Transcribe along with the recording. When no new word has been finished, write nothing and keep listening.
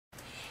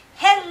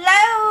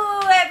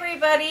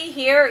everybody.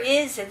 Here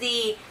is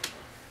the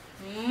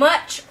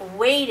much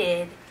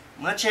anticipated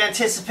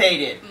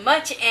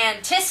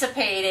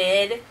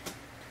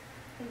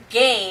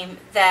game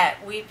that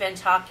we've been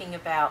talking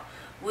about.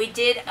 We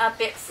did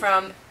up it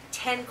from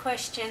 10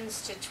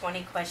 questions to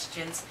 20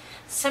 questions.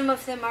 Some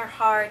of them are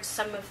hard,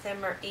 some of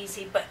them are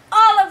easy, but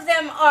all of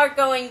them are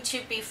going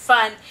to be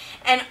fun,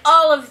 and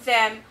all of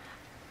them,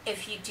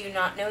 if you do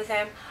not know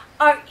them,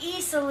 are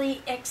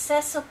easily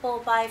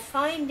accessible by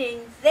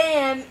finding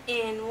them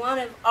in one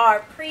of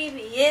our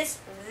previous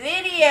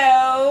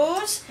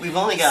videos. We've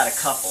only got a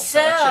couple, so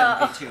it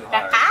shouldn't be too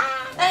hard.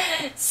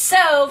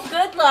 So,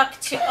 good luck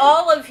to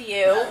all of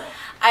you.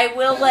 I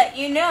will let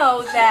you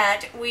know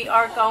that we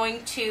are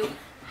going to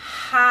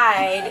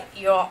hide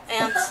your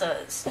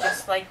answers,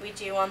 just like we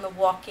do on The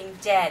Walking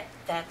Dead.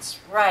 That's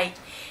right.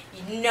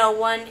 No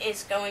one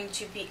is going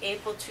to be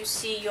able to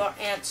see your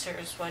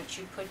answers. Once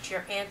you put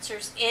your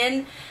answers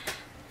in,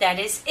 that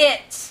is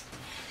it.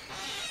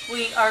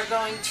 We are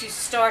going to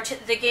start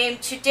the game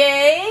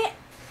today,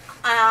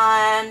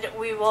 and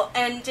we will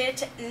end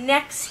it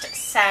next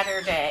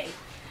Saturday.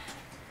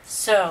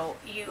 So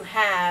you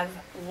have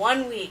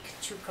 1 week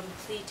to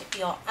complete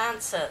your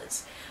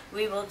answers.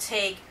 We will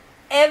take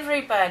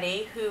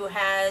everybody who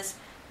has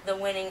the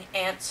winning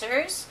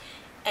answers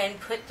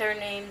and put their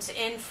names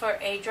in for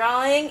a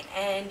drawing,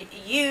 and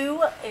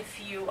you,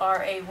 if you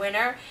are a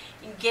winner,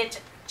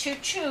 get to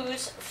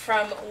choose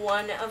from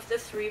one of the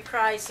 3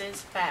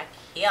 prizes back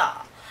here.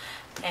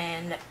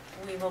 And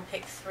we will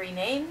pick 3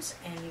 names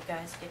and you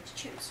guys get to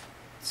choose.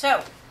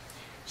 So,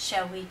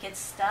 shall we get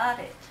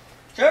started?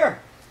 Sure.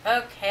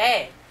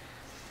 Okay.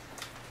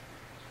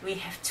 We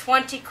have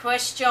 20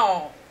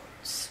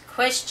 questions.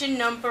 Question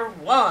number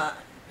 1.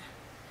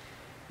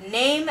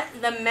 Name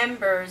the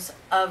members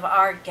of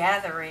our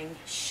gathering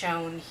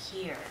shown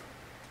here.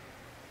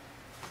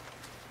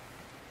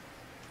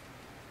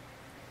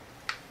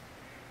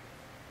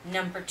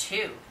 Number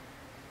 2.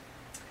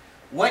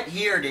 What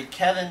year did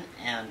Kevin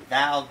and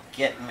Val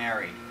get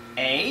married?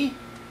 A,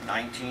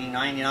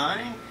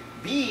 1999,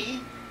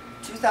 B,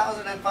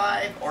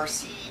 2005, or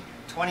C,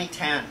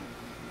 2010?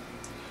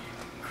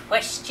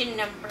 Question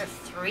number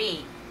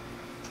 3.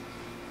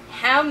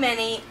 How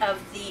many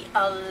of the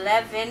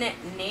 11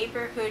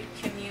 neighborhood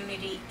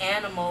community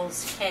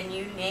animals can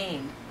you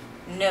name?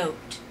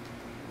 Note,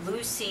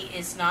 Lucy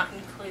is not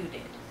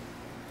included.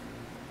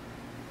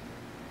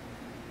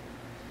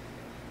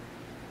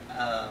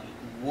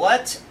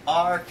 What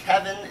are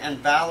Kevin and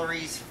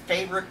Valerie's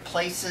favorite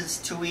places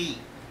to eat?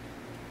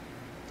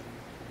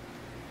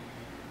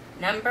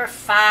 Number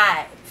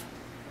 5.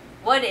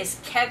 What is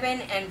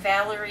Kevin and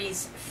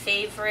Valerie's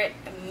favorite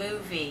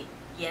movie?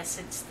 Yes,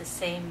 it's the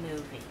same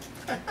movie.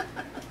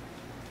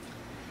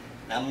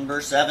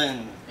 Number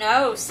 7.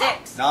 No,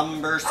 6.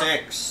 Number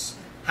 6.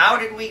 How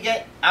did we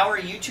get our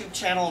YouTube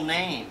channel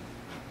name?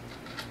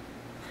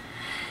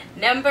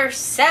 Number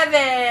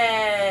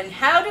 7.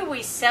 How do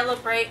we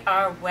celebrate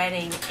our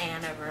wedding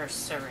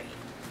anniversary?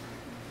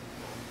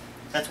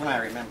 That's when I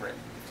remember it.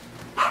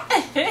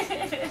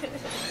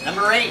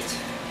 Number 8.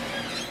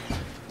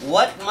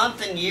 What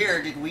month and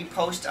year did we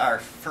post our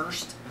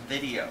first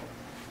video?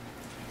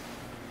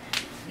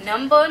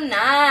 Number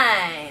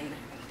 9.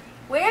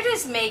 Where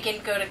does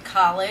Megan go to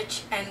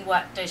college and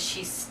what does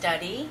she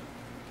study?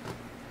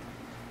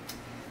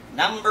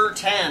 Number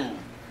 10.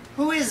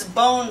 Who is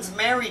Bones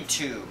married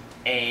to?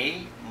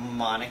 A,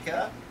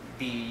 Monica,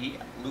 B,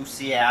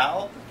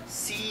 Lucielle,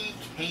 C,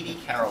 Katie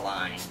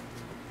Caroline.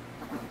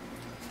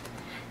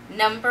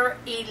 Number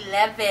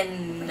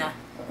 11.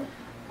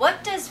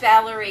 What does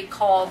Valerie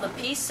call the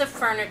piece of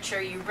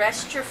furniture you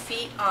rest your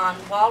feet on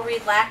while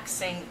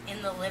relaxing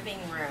in the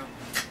living room?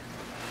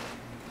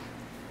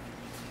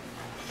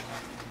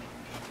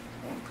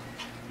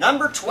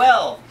 Number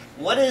 12.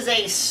 What is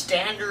a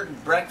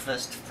standard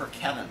breakfast for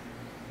Kevin?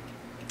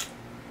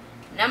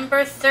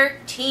 Number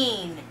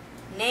 13.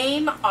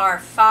 Name our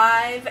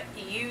 5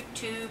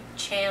 YouTube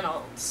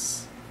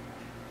channels.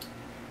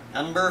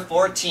 Number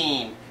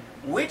 14.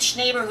 Which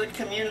neighborhood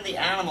community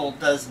animal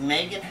does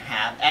Megan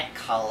have at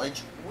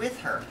college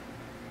with her?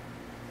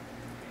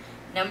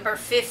 Number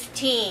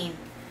 15.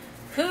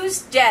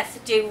 Whose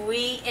death do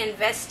we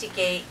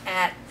investigate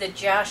at the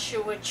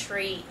Joshua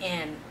Tree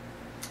Inn?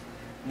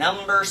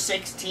 Number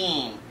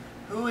 16.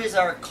 Who is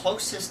our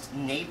closest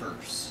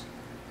neighbors?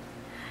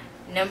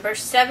 Number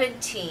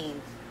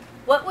 17.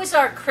 What was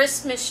our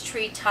Christmas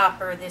tree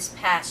topper this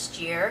past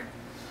year?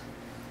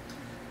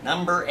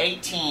 Number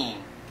 18.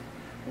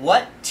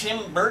 What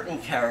Tim Burton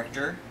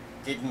character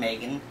did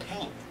Megan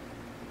paint?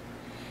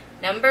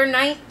 Number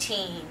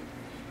 19.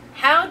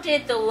 How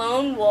did the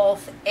lone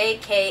wolf,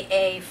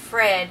 aka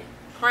Fred,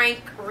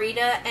 prank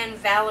Rita and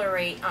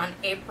Valerie on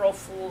April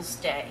Fool's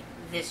Day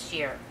this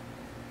year?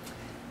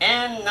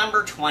 And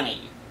number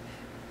 20.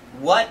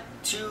 What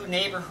 2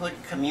 neighborhood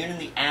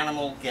community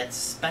animal gets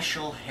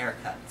special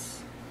haircuts?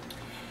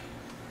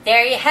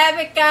 There you have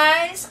it,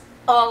 guys.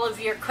 All of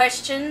your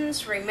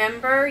questions.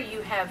 Remember,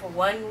 you have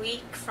 1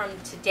 week from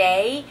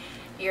today.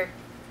 Your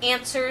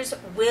answers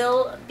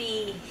will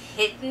be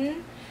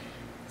hidden.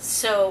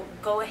 So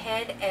go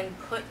ahead and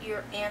put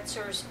your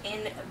answers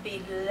in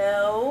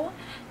below,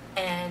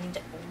 and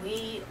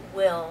we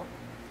will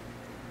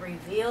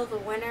reveal the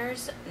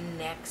winners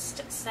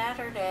next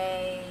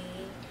Saturday.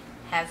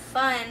 Have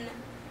fun.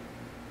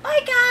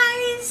 Bye,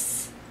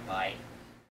 guys. Bye.